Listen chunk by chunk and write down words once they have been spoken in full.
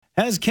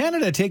Has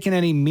Canada taken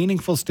any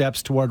meaningful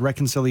steps toward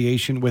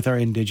reconciliation with our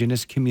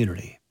Indigenous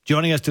community?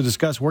 Joining us to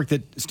discuss work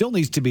that still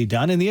needs to be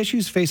done and the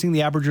issues facing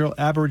the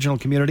Aboriginal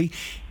community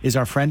is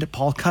our friend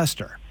Paul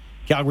Custer,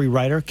 Calgary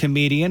writer,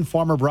 comedian,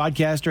 former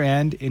broadcaster,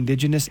 and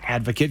Indigenous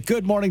advocate.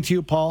 Good morning to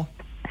you, Paul.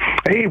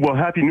 Hey, well,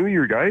 Happy New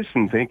Year, guys,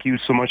 and thank you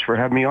so much for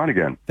having me on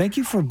again. Thank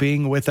you for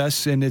being with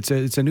us, and it's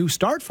a new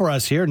start for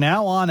us here,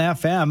 now on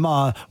FM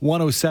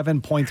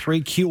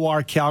 107.3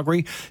 QR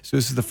Calgary. So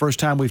this is the first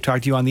time we've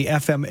talked to you on the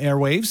FM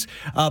airwaves.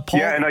 Paul?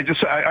 Yeah, and I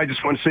just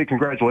want to say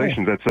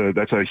congratulations. Oh.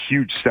 That's a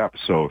huge step,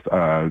 so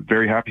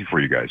very happy for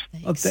you guys.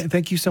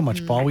 Thank you so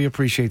much, Paul. We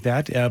appreciate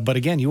that. But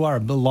again, you are a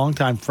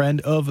longtime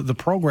friend of the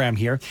program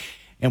here,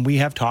 and we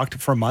have talked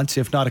for months,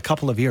 if not a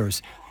couple of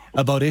years,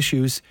 about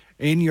issues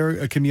in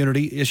your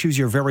community, issues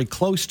you're very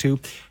close to.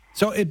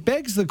 So it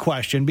begs the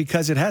question,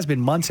 because it has been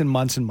months and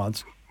months and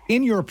months,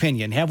 in your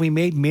opinion, have we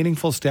made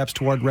meaningful steps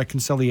toward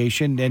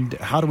reconciliation, and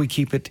how do we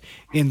keep it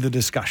in the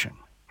discussion?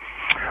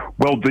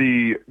 Well,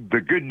 the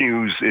good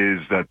news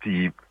is that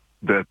the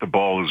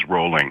ball is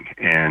rolling,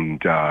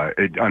 and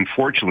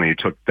unfortunately it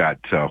took that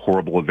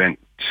horrible event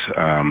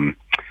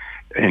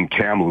in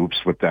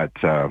Kamloops with that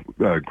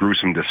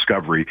gruesome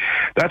discovery.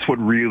 That's what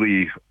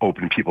really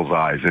opened people's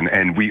eyes,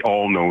 and we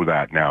all know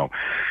that now.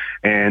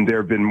 And there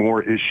have been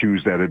more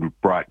issues that have been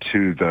brought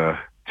to the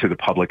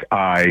public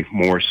eye,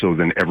 more so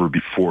than ever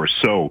before.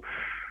 So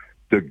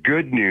the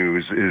good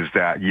news is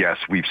that, yes,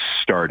 we've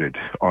started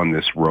on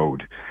this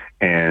road,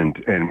 and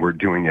we're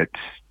doing it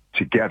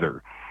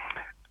together.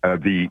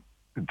 The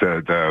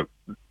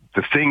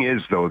thing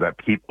is, though, that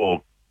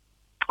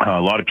a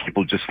lot of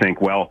people just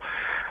think, well,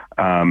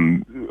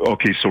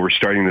 okay, so we're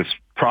starting this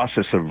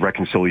process of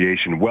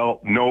reconciliation. Well,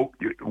 no,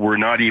 we're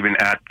not even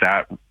at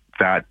that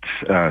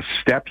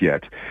step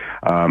yet.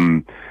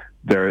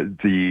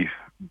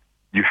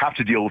 You have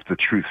to deal with the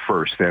truth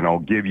first, and I'll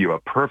give you a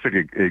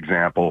perfect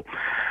example.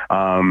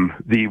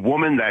 The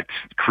woman that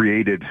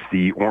created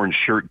the Orange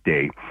Shirt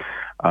Day,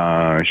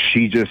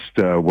 she just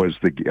was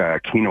the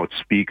keynote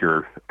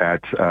speaker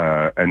at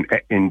an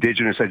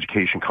Indigenous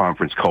education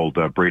conference called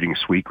Braiding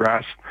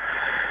Sweetgrass.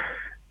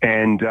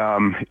 And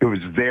it was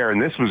there,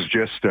 and this was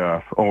just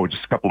a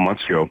couple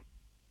months ago.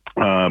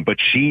 But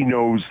she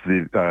knows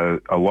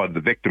a lot of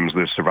the victims,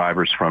 the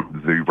survivors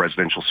from the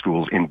residential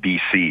schools in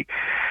BC.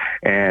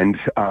 And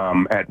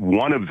at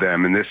one of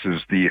them, and this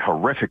is the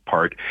horrific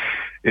part,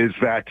 is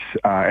that,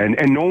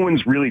 and no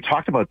one's really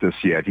talked about this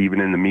yet,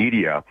 even in the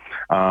media.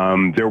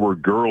 There were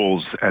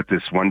girls at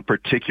this one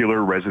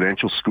particular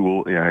residential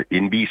school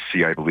in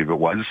BC, I believe it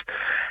was,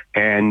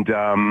 and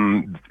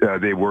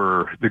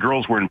the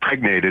girls were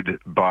impregnated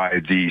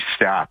by the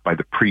staff, by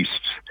the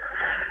priests,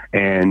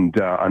 and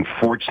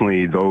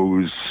unfortunately,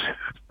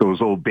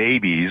 those old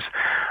babies,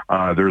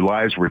 their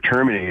lives were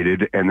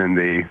terminated, and then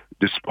they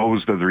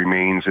disposed of the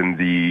remains in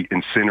the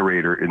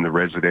incinerator in the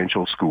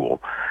residential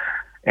school.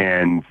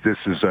 And this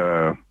is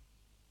a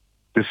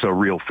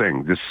real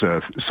thing. This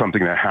is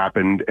something that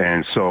happened.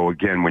 And so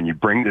again, when you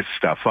bring this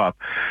stuff up,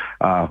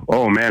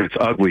 oh man, it's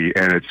ugly,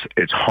 and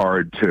it's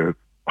hard to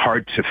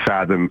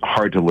fathom,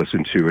 hard to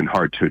listen to, and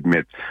hard to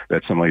admit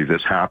that something like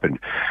this happened.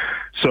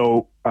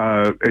 So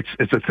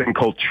it's a thing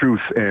called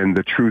truth, and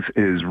the truth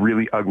is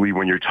really ugly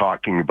when you're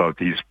talking about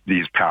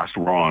these past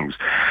wrongs.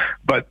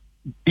 But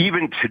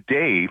even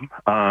today,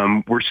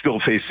 we're still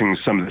facing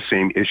some of the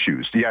same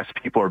issues. Yes,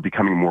 people are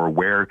becoming more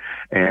aware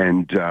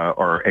and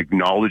are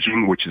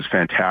acknowledging, which is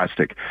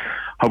fantastic.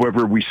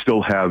 However, we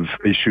still have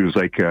issues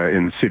like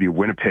in the city of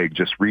Winnipeg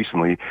just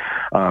recently.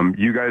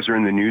 You guys are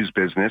in the news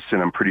business,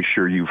 and I'm pretty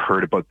sure you've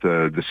heard about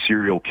the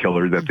serial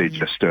killer that they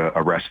just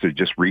arrested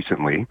just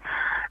recently.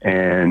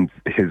 And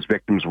his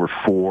victims were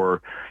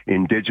 4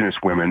 Indigenous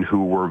women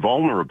who were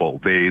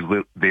vulnerable. They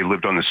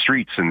lived on the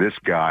streets, and this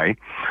guy,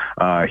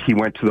 he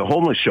went to the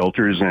homeless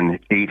shelters and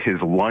ate his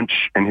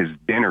lunch and his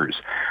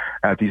dinners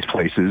at these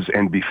places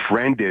and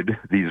befriended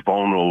these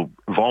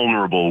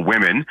vulnerable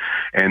women.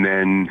 And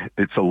then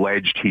it's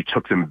alleged he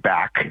took them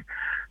back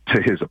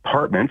to his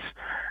apartment,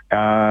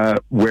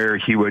 where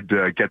he would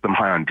get them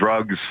high on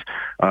drugs,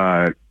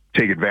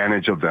 take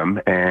advantage of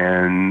them,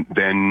 and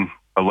then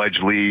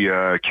allegedly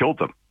killed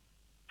them.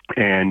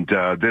 And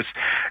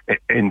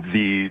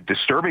the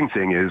disturbing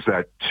thing is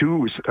that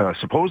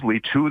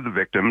supposedly two of the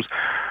victims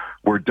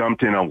were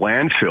dumped in a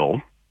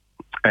landfill,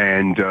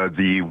 and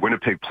the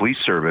Winnipeg Police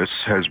Service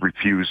has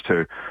refused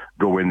to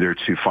go in there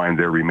to find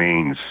their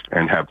remains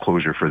and have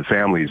closure for the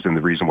families. And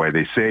the reason why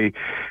they say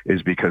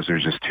is because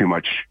there's just too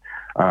much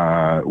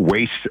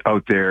waste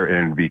out there,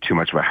 and it'd be too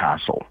much of a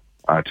hassle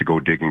to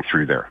go digging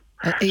through there.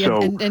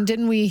 And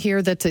didn't we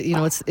hear that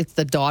it's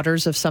the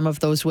daughters of some of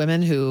those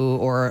women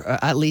or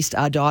at least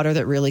a daughter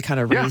that really kind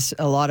of raised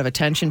a lot of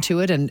attention to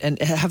it? And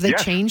have they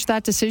changed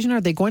that decision?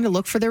 Are they going to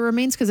look for their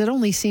remains? Because it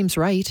only seems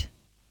right.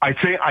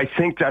 I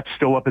think that's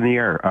still up in the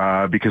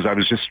air because I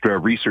was just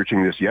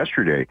researching this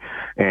yesterday,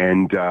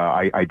 and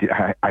I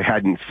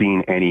hadn't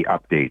seen any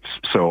updates,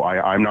 so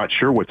I'm not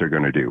sure what they're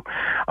going to do.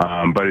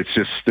 But it's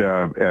just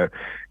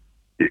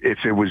if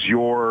it was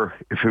your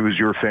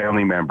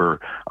family member,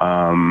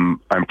 I'm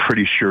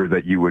pretty sure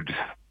that you would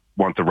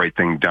want the right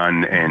thing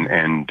done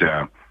and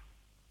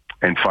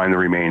find the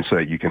remains so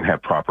that you can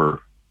have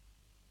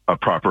a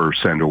proper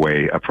send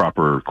away, a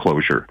proper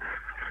closure.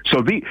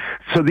 So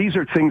these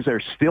are things that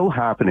are still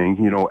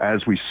happening,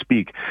 as we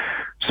speak.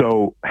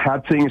 So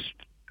have things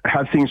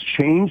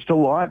changed a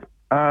lot?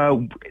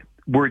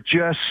 We're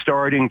just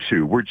starting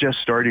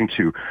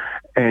to.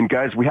 And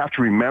guys, we have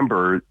to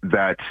remember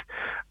that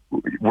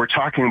we're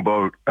talking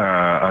about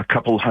a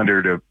couple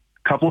hundred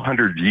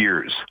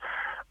years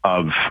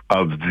of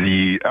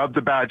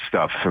the bad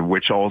stuff,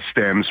 which all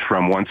stems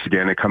from, once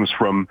again, it comes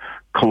from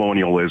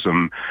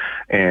colonialism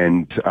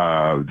and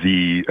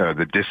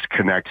the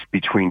disconnect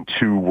between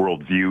two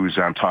worldviews.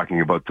 I'm talking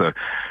about the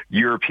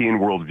European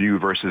worldview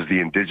versus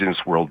the indigenous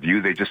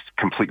worldview. They just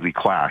completely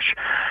clash.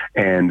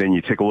 And then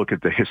you take a look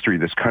at the history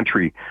of this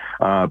country.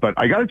 But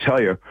I got to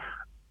tell you,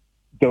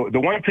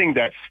 the one thing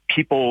that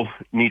people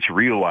need to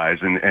realize,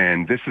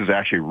 and this is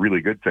actually a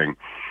really good thing,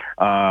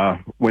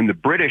 when the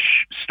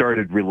British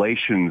started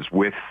relations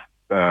with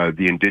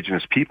the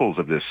indigenous peoples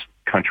of this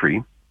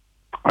country,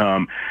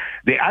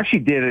 they actually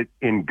did it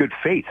in good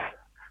faith.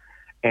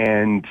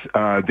 And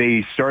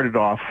they started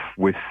off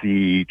with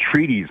the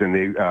treaties, and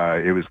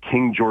it was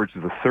King George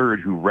III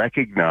who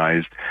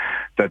recognized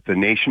that the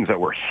nations that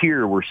were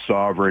here were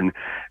sovereign.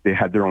 They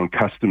had their own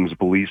customs,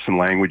 beliefs, and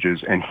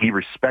languages, and he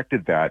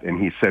respected that. And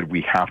he said,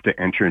 we have to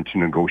enter into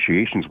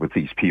negotiations with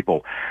these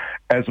people,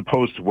 as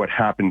opposed to what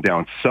happened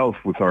down south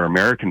with our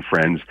American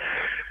friends,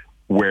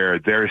 where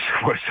theirs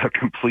was a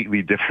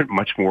completely different,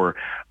 much more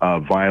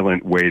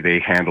violent way they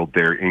handled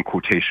their, in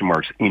quotation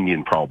marks,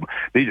 Indian problem.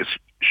 They just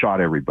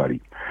shot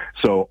everybody.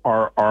 So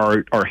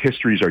our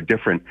histories are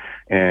different,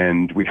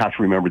 and we have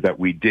to remember that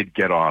we did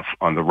get off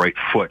on the right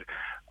foot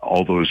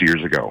all those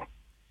years ago.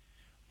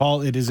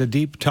 Paul, it is a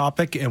deep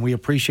topic, and we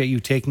appreciate you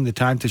taking the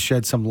time to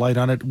shed some light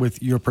on it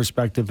with your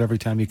perspective every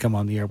time you come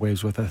on the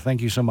airwaves with us.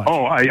 Thank you so much.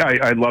 Oh,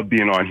 I love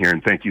being on here,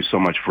 and thank you so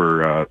much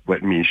for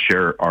letting me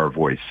share our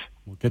voice.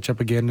 We'll catch up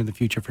again in the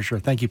future for sure.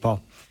 Thank you,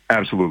 Paul.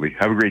 Absolutely.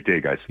 Have a great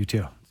day, guys. You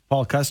too.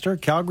 Paul Custer,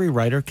 Calgary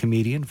writer,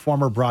 comedian,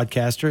 former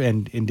broadcaster,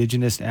 and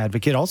Indigenous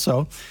advocate,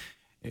 also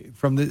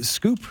from the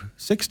Scoop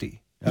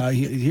 60.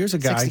 Here's a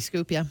guy. 60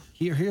 Scoop, yeah.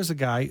 Here's a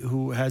guy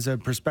who has a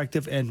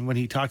perspective, and when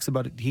he talks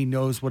about it, he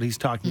knows what he's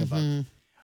talking about.